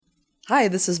Hi,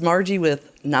 this is Margie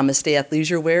with Namaste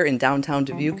Athleisure Wear in downtown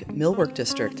Dubuque, Millwork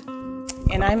District.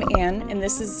 And I'm Ann, and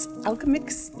this is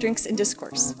Alchemix Drinks and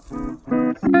Discourse.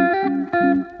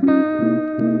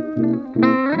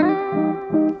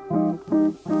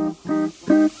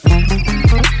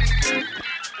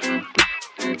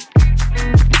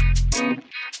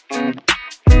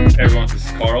 Hey everyone, this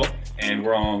is Carl, and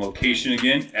we're on location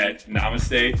again at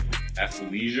Namaste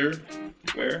Athleisure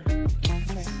Wear.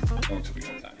 It only took me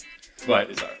one time, but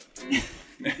it's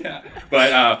alright.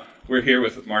 But we're here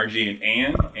with Margie and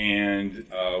Ann, and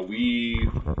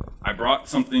I brought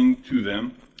something to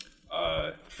them.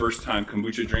 First time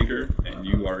kombucha drinker, and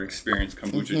you are experienced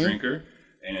kombucha drinker.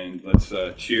 And let's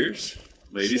cheers.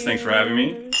 Ladies, Cheers. Thanks for having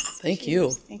me. Thank you.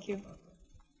 Thank you.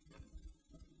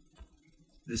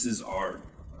 This is our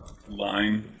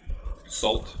lime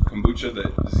salt kombucha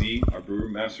that Z, our brewer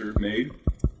master, made.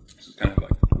 This is kind of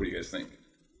like, what do you guys think?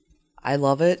 I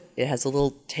love it. It has a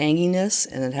little tanginess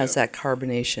and it has that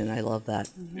carbonation. I love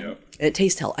that. Yep. It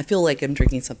tastes healthy. I feel like I'm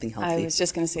drinking something I healthy. was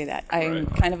just going to say that. I'm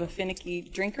Right. kind of a finicky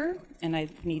drinker, and I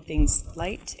need things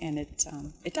light, and it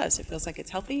does. It feels like it's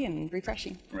healthy and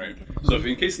refreshing. Right. So, if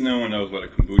in case no one knows what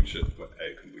kombucha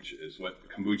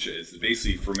is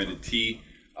basically fermented tea.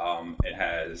 It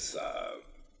has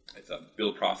it's a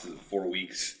build process of 4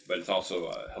 weeks, but it's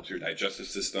also helps your digestive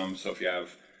system. So if you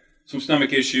have some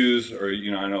stomach issues, or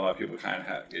I know a lot of people kind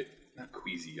of get not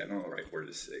queasy. I don't know the right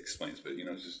word to explain, but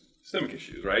it's just stomach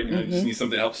issues, right? You just need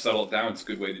something to help settle it down. It's a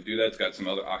good way to do that. It's got some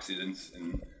other oxidants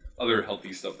and other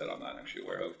healthy stuff that I'm not actually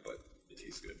aware of, but it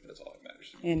tastes good. That's all that matters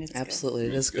to me. And it's Absolutely,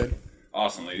 it It's is good.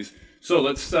 Awesome, ladies. So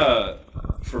let's,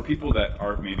 for people that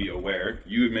aren't maybe aware,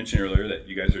 you had mentioned earlier that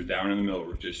you guys are down in the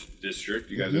Millwork District.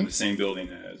 You guys are in the same building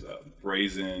as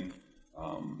Brazen,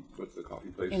 what's the coffee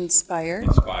place? Inspire,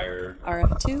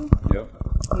 RF2, Yep.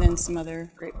 and then some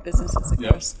other great businesses Yep.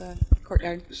 across the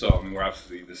courtyard. So, we're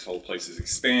obviously, this whole place is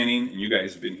expanding, and you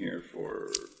guys have been here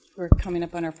for, We're coming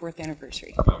up on our 4th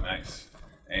anniversary. oh, nice.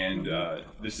 And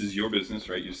this is your business,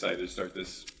 right? You decided to start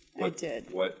this. I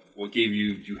did. What gave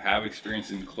you, do you have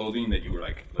experience in clothing that you were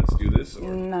like, let's do this?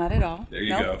 Or Not at all. There you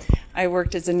Nope. go. I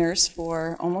worked as a nurse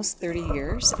for almost 30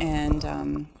 years, and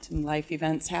some life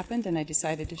events happened, and I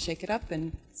decided to shake it up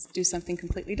and do something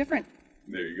completely different.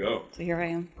 There you go. So here I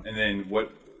am. And then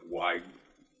why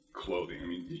clothing? I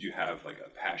mean, did you have like a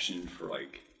passion for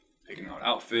like picking out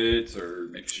outfits or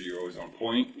making sure you're always on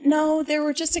point? No, there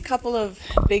were just a couple of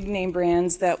big name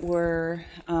brands that were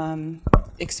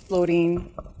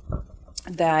exploding,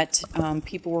 that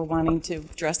people were wanting to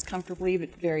dress comfortably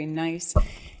but very nice,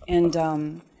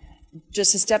 and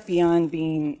just a step beyond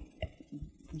being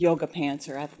yoga pants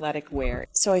or athletic wear.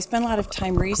 So I spent a lot of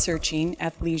time researching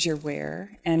athleisure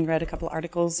wear and read a couple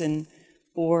articles in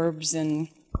Forbes and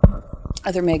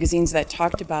other magazines that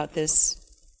talked about this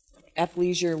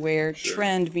athleisure wear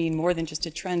trend being more than just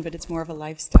a trend, but it's more of a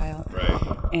lifestyle.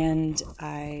 Right. And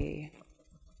I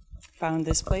found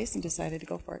this place and decided to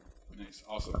go for it. Nice.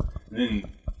 Awesome. And then,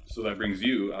 so that brings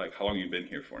you, like, how long have you been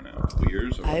here for now? 2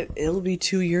 years? Or? It'll be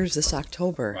 2 years this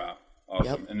October. Wow.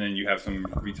 Awesome. Yep. And then you have some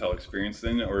retail experience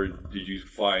then, or did you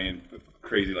fly in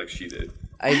crazy like she did?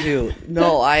 I do.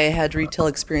 No, I had retail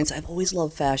experience. I've always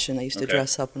loved fashion. I used to Okay.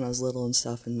 dress up when I was little and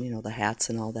stuff, and the hats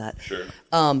and all that. Sure.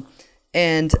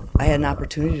 And I had an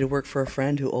opportunity to work for a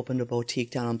friend who opened a boutique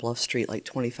down on Bluff Street like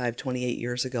 25, 28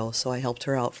 years ago. So I helped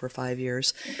her out for 5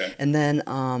 years. Okay. And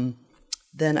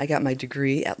then I got my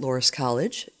degree at Loras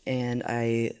College, and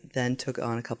I then took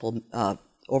on a couple,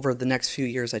 over the next few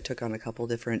years, I took on a couple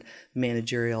different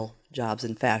managerial jobs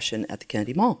in fashion at the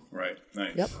Kennedy Mall. Right.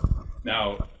 Nice. Yep.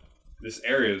 Now, this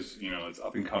area is, it's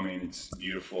up and coming. It's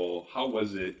beautiful. How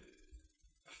was it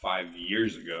 5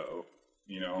 years ago?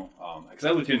 Because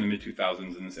I lived here in the mid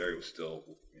 2000s, and this area was still,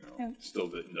 still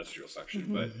the industrial section.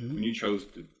 But when you chose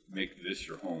to make this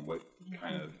your home, what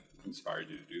kind of inspired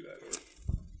you to do that? Or?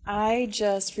 I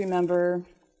just remember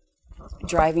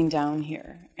driving down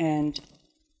here and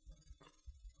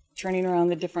turning around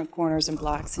the different corners and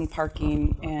blocks and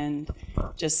parking and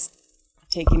just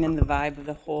taking in the vibe of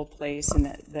the whole place and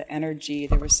the energy.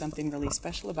 There was something really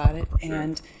special about it. Sure.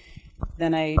 And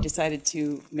then I decided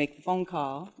to make the phone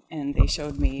call, and they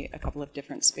showed me a couple of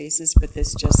different spaces, but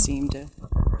this just seemed to Go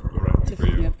right for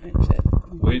you. yep, it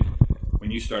fit. When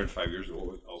you started 5 years ago,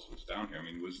 what else was down here? I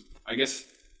mean,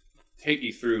 take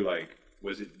you through, like,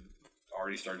 was it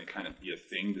already starting to kind of be a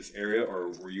thing, this area, or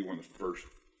were you one of the first?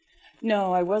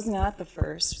 No, I was not the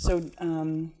first. So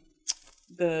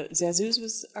the Zazuz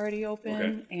was already open,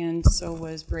 Okay. and so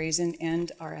was Brazen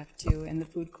and RF2 and the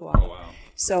Food Co-op. Oh, wow.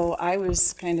 So I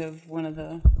was kind of one of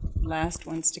the last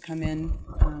ones to come in,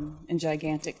 and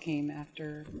Gigantic came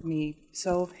after me.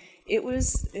 So it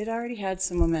already had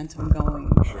some momentum going.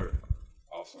 Sure.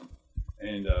 Awesome.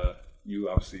 And you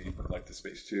obviously like the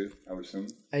space too, I would assume.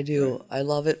 I do. I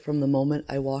love it from the moment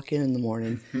I walk in the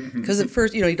morning. Because at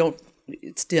first, you don't,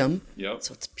 it's dim. Yep.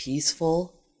 So it's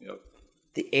peaceful. Yep.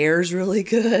 The air's really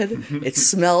good. It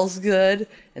smells good.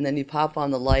 And then you pop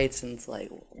on the lights and it's like,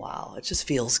 wow, it just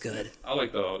feels good. I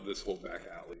like this whole back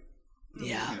alley.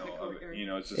 Yeah.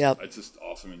 It's just Yep. it's just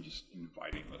awesome and just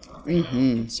inviting. That's all.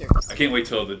 Sure. I can't wait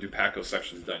till the Dupaco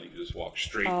section's done. You can just walk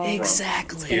straight from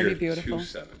Exactly. here It's gonna be beautiful. to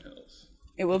Seven Hills.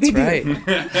 It will be Right.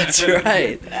 beautiful. That's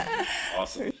right.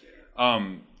 Awesome.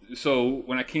 So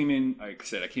when I came in, like I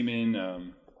said, I came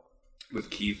in with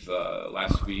Keith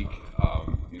last week.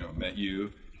 Met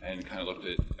you and kind of looked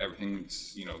at everything.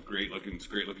 It's great looking. It's a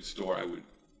great looking store.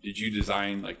 Did you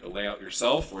design like the layout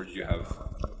yourself, or did you have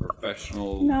a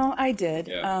professional? No, I did.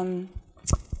 Yeah.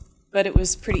 But it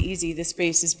was pretty easy. The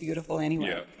space is beautiful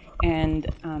anyway. Yeah.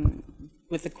 And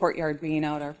with the courtyard being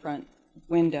out our front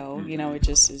window, it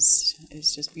just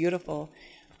is just beautiful.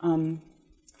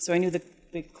 So I knew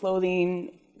the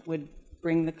clothing would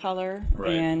bring the color,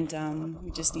 Right. and we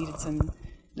just needed some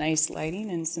nice lighting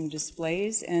and some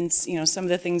displays. And some of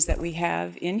the things that we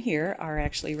have in here are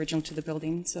actually original to the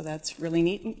building, so that's really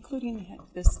neat, including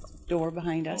this door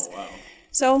behind us. Oh wow.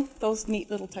 So those neat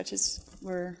little touches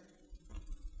were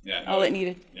Yeah. all it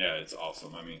needed. Yeah, it's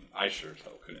awesome. I mean, I sure as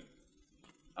hell couldn't.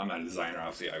 I'm not a designer,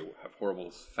 obviously. I have horrible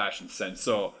fashion sense,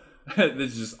 so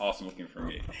this is just awesome looking for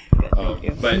me.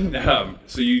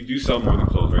 So you do sell more than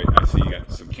clothes, right? I see you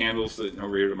got some candles sitting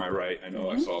over here to my right. I know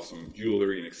I saw some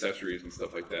jewelry and accessories and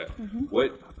stuff like that.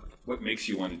 What makes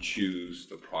you want to choose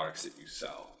the products that you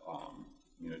sell?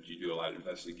 Do you do a lot of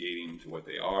investigating to what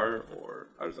they are, or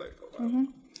how does that go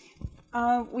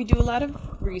about? We do a lot of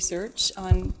research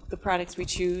on the products we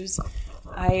choose.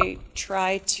 I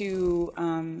try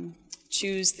to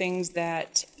choose things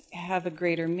that have a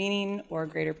greater meaning or a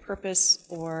greater purpose,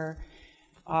 or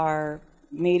are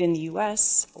made in the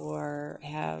U.S., or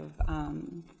have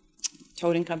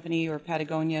Toad & Company or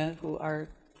Patagonia, who are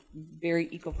very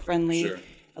eco-friendly, Sure.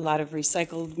 a lot of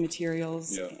recycled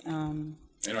materials. Yeah.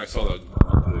 And I saw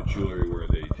the jewelry where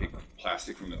they take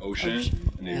plastic from the ocean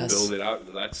and they Yes. build it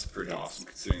out. That's pretty awesome,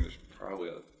 considering there's probably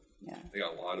they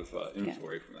got a lot of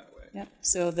inventory from that way. Yep.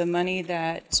 So the money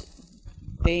that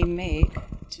they make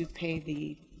to pay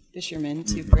the fishermen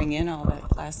to bring in all that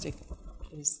plastic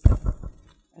is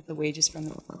the wages from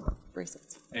the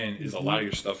bracelets. And is a lot of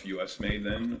your stuff U.S. made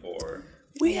then, or?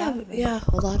 We have, a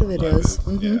lot of it is.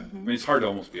 Yeah. I mean, it's hard to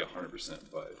almost be 100%,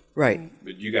 but Right.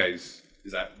 you guys,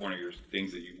 is that one of your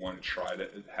things that you want to try to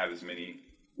have as many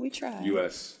We try.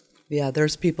 U.S. Yeah,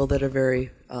 there's people that are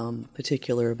very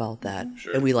particular about that.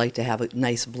 Sure. And we like to have a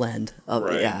nice blend of,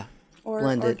 Right. or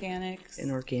blended organics.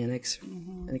 and organics.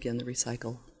 And again, the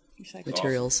recycle recycled.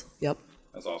 materials. Yep.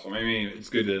 That's awesome. I mean, it's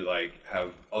good to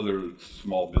have other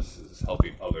small businesses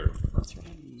helping other That's right.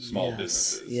 small Yes,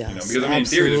 businesses. yes, Because in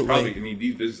theory, there's probably absolutely.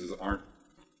 these businesses aren't,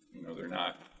 they're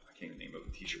not. I can't even name of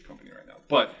a t-shirt company right now,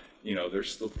 but they're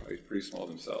still probably pretty small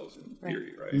themselves in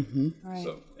theory, right? Right.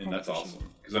 So, and that's awesome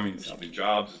because it's helping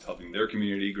jobs, it's helping their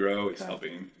community grow, it's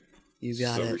helping You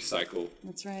got it. recycle.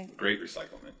 That's right. Great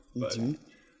recyclement, but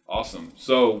awesome.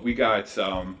 So we got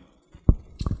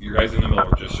you guys in the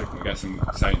Millbrook district. We got some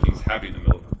exciting things happening in the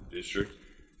Millbrook district.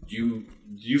 Do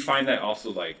you find that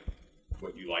also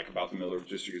what you like about the Millbrook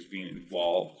district is being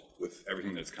involved with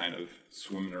everything that's kind of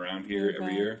swimming around here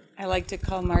every year? I like to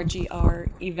call Margie our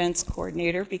events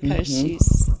coordinator because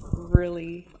she's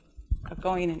really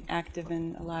outgoing and active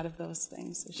in a lot of those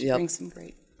things. So she Yep. brings some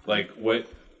great. What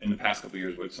in the past couple of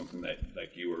years? What's something that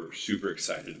you were super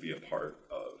excited to be a part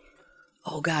of?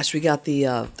 Oh, gosh, we got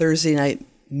the Thursday night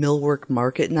Millwork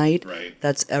Market Night. Right.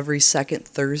 That's every second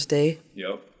Thursday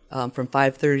Yep. from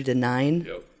 5:30 to 9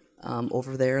 Yep.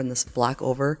 over there in this block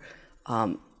over.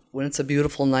 When it's a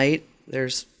beautiful night,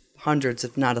 there's hundreds,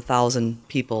 if not 1,000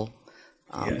 people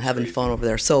it's having crazy. fun over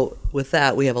there. So with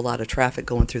that, we have a lot of traffic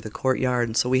going through the courtyard,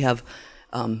 and so we have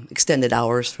extended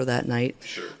hours for that night.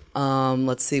 Sure.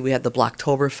 Let's see, we had the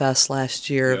Blocktoberfest last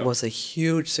year. Yeah. It was a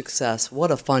huge success. What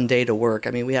a fun day to work.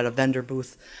 I mean, we had a vendor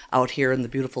booth out here in the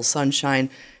beautiful sunshine.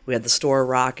 We had the store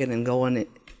rocking and going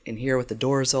in here with the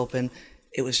doors open.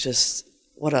 It was just,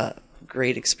 what a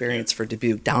great experience for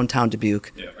Dubuque, downtown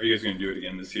Dubuque. Yeah. Are you guys going to do it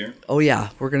again this year? Oh, yeah,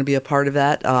 we're going to be a part of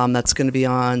that. That's going to be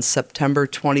on September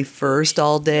 21st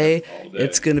all day. all day.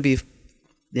 It's going to be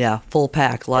Yeah, full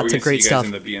pack. Are we Lots gonna of great see you guys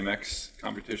stuff. in the BMX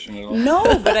competition at all? No,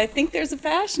 but I think there's a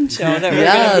fashion show that we're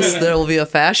Yes, there will be a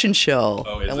fashion show,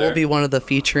 Oh, is and there? we'll be one of the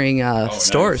featuring nice.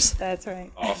 stores. That's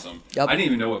right. Awesome. Yep. I didn't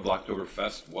even know what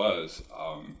Blocktoberfest was.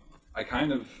 I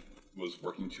kind of was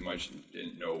working too much and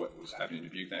didn't know what was happening in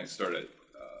Dubuque. Then I started at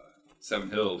Seven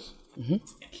Hills, and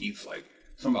Keith's like,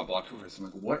 something about Blocktoberfest. I'm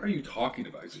like, what are you talking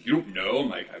about? He's like, you don't know? I'm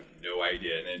like, I have no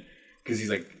idea. And then, because he's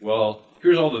like, well,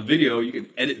 here's all the video. You can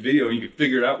edit video and you can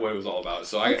figure out what it was all about.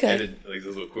 So I edited like this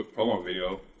little quick promo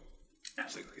video. I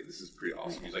was like, okay, this is pretty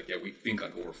awesome. He's like, yeah, we think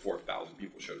like over 4,000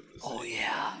 people showed up to this thing.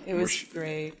 Yeah. It was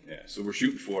great. Yeah, so we're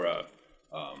shooting for I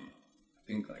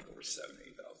think like over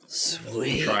 7,000-8,000.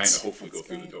 Sweet. Trying to hopefully go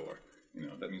through the door. You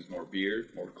know, that means more beer,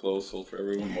 more clothes sold for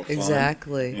everyone, more fun.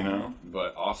 Exactly. You know,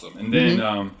 but awesome. And then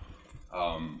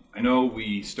I know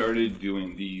we started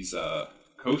doing these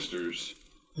coasters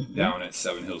down at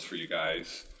Seven Hills for you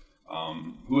guys.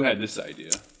 Who had this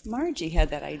idea? Margie had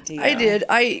that idea. I did.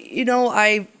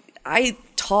 I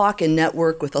talk and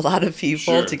network with a lot of people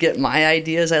Sure. to get my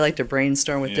ideas. I like to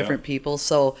brainstorm with Yeah. different people.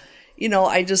 So,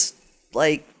 I just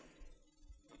like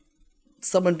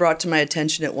someone brought to my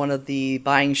attention at one of the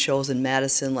buying shows in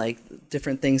Madison, like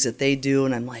different things that they do.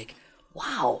 And I'm like,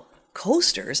 wow,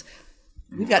 coasters.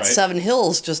 We've got Right. Seven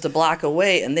Hills just a block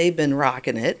away, and they've been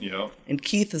rocking it. You know, And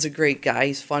Keith is a great guy.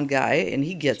 He's a fun guy, and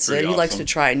he gets it. pretty He likes awesome.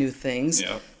 to try new things.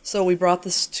 Yeah. So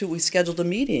we scheduled a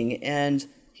meeting, and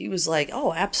he was like,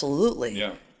 oh, absolutely.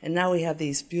 Yeah. And now we have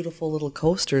these beautiful little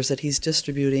coasters that he's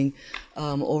distributing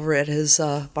over at his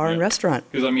bar and restaurant.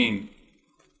 because I mean,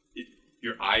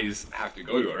 your eyes have to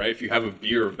go to it, right? If you have a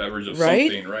beer or beverage of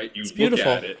Right? something, right, you It's look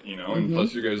beautiful. at it, you know, and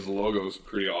plus your guys' logo is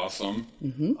pretty awesome.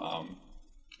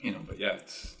 But yeah,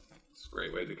 it's a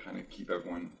great way to kind of keep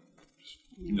everyone just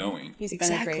knowing. He's been a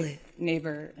Exactly. great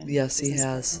neighbor. And Yes, he business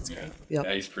has. partner. It's great. Yep.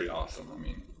 Yeah, he's pretty awesome. I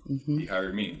mean, he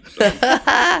hired me. So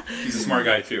he's a smart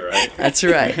guy too, right? That's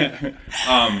right.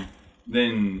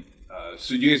 Then,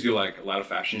 so you guys do like a lot of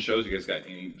fashion shows. You guys got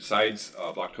any, besides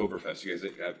Blocktoberfest, you guys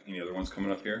have any other ones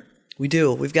coming up here? We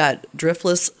do. We've got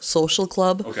Driftless Social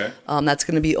Club. Okay. That's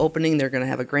going to be opening. They're going to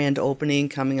have a grand opening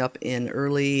coming up in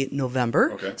early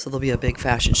November. Okay. So there'll be a big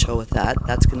fashion show with that.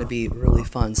 That's going to be really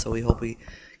fun. So we hope we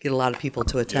get a lot of people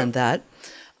to attend that.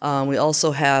 We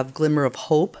also have Glimmer of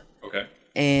Hope. Okay.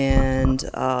 And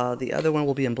the other one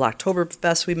will be in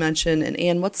Blocktoberfest, we mentioned. And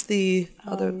Ann, what's the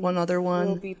other one?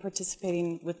 We'll be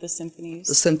participating with the symphonies.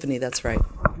 The Symphony, that's right.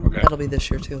 Okay. That'll be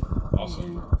this year too.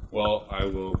 Awesome. Well, I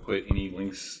will put any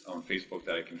links on Facebook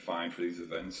that I can find for these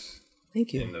events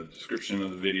Thank you. in the description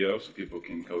of the video so people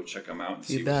can go check them out and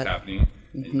You see bet. what's happening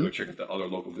and go check out the other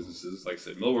local businesses. Like I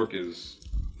said, Millwork is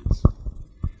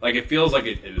like it feels like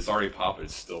it is already popping.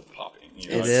 It's still popping. You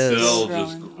know, It it's is. still Growing.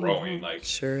 just growing. Like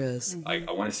Sure is. I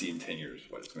want to see in 10 years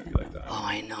what it's going to be like that. Oh,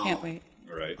 I know. Can't wait.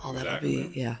 Right. Oh, that'll exactly.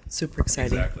 be, yeah, super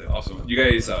exciting. Exactly. Awesome. You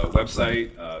guys,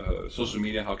 website, social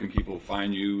media, how can people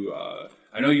find you?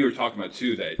 I know you were talking about,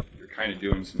 too, that you're kind of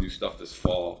doing some new stuff this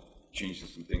fall, changing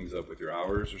some things up with your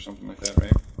hours or something like that,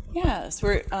 right? Yes,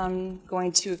 we're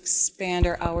going to expand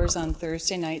our hours on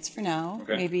Thursday nights for now.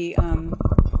 Okay.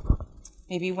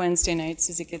 Maybe Wednesday nights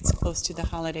as it gets close to the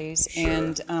holidays. Sure.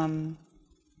 And,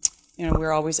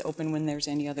 we're always open when there's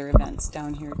any other events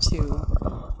down here, too.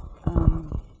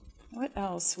 What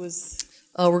else was...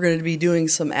 We're going to be doing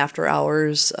some after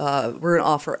hours. We're going to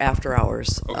offer after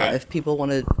hours. Okay. If people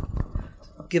want to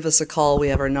give us a call, we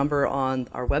have our number on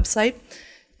our website.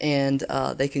 And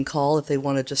they can call if they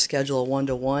want to just schedule a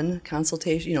one-to-one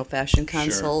consultation, fashion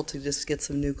consult to just get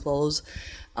some new clothes.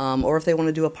 Or if they want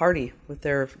to do a party with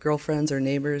their girlfriends or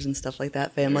neighbors and stuff like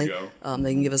that, family, There you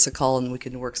they can give us a call and we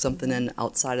can work something in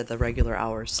outside of the regular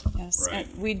hours. Yes, Right.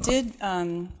 and we did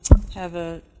have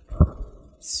a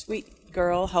sweet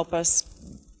girl help us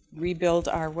rebuild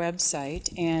our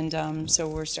website, and so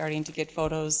we're starting to get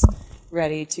photos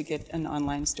ready to get an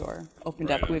online store opened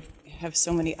up. Right. We have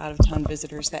so many out-of-town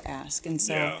visitors that ask, and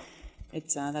so Yeah.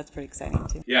 it's that's pretty exciting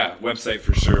too. Yeah, website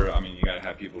for sure. I mean, you got to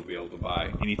have people be able to buy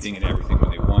anything and everything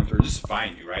when they want or just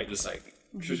find you, right? Just like,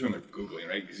 especially when they're Googling,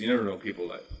 right? Because you never know people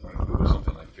that want to Google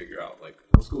something, like figure out, like,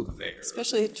 let's go there.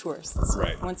 Especially tourists.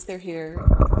 Right. Once they're here,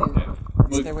 Yeah. that's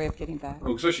Well, their way of getting back.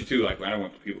 Well, especially too, like when I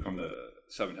want people come to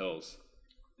Seven Hills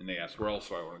and they ask where else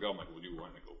do I want to go, I'm like, well, do you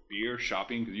want to go beer,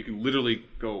 shopping? Because you can literally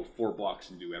go 4 blocks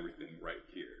and do everything right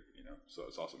here, so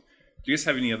it's awesome. Do you guys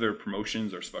have any other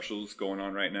promotions or specials going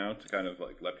on right now to kind of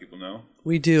like let people know?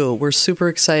 We do. We're super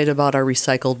excited about our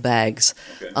recycled bags.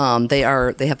 Okay.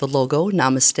 They have the logo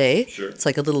Namaste. Sure. It's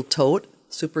like a little tote.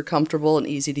 super comfortable and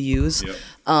easy to use.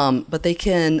 Yep. But they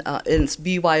can, and it's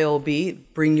BYOB,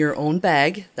 bring your own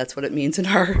bag. That's what it means in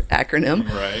our acronym.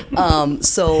 Right.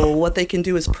 So what they can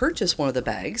do is purchase one of the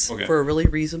bags Okay. for a really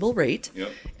reasonable rate.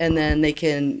 Yep. And then they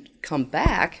can come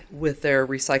back with their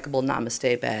recyclable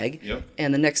Namaste bag. Yep.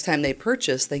 And the next time they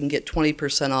purchase, they can get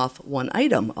 20% off one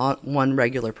item, one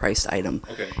regular priced item.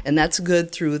 Okay. And that's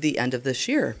good through the end of this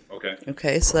year. Okay.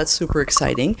 Okay, so that's super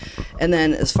exciting. And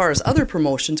then as far as other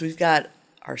promotions, we've got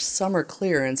our summer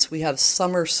clearance. We have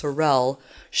summer Sorel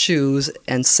shoes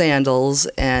and sandals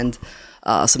and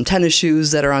some tennis shoes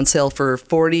that are on sale for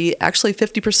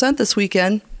 50% this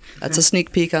weekend. That's a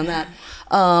sneak peek on that.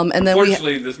 And then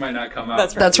Unfortunately, this might not come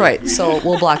out. that's right. So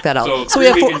we'll block that out. So we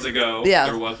have weekends ago, yeah.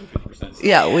 there was a 50% sale.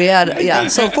 Yeah, we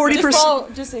had so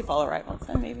 40%. Just say fall arrivals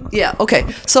then, maybe. Yeah,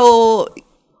 okay. So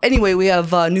anyway, we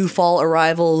have new fall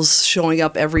arrivals showing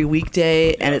up every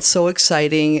weekday, and it's so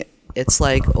exciting. It's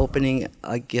like opening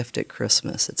a gift at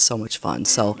Christmas. It's so much fun.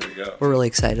 So There you go. we're really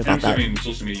excited about And so, that. I mean,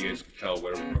 social media, you guys can tell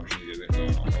whatever promotions you guys are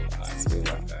going on all the time. Stuff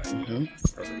like that. Mm-hmm.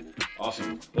 Perfect.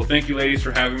 Awesome. Well, thank you, ladies,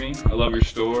 for having me. I love your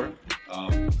store. I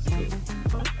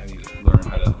need to learn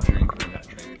how to drink and not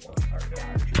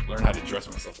drink. Learn how to dress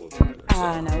myself a little bit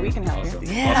better. No, we can help Awesome.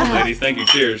 you. Yeah. Awesome, ladies. Thank you.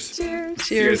 Cheers. Cheers.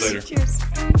 See you guys later.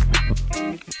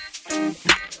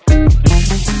 Cheers.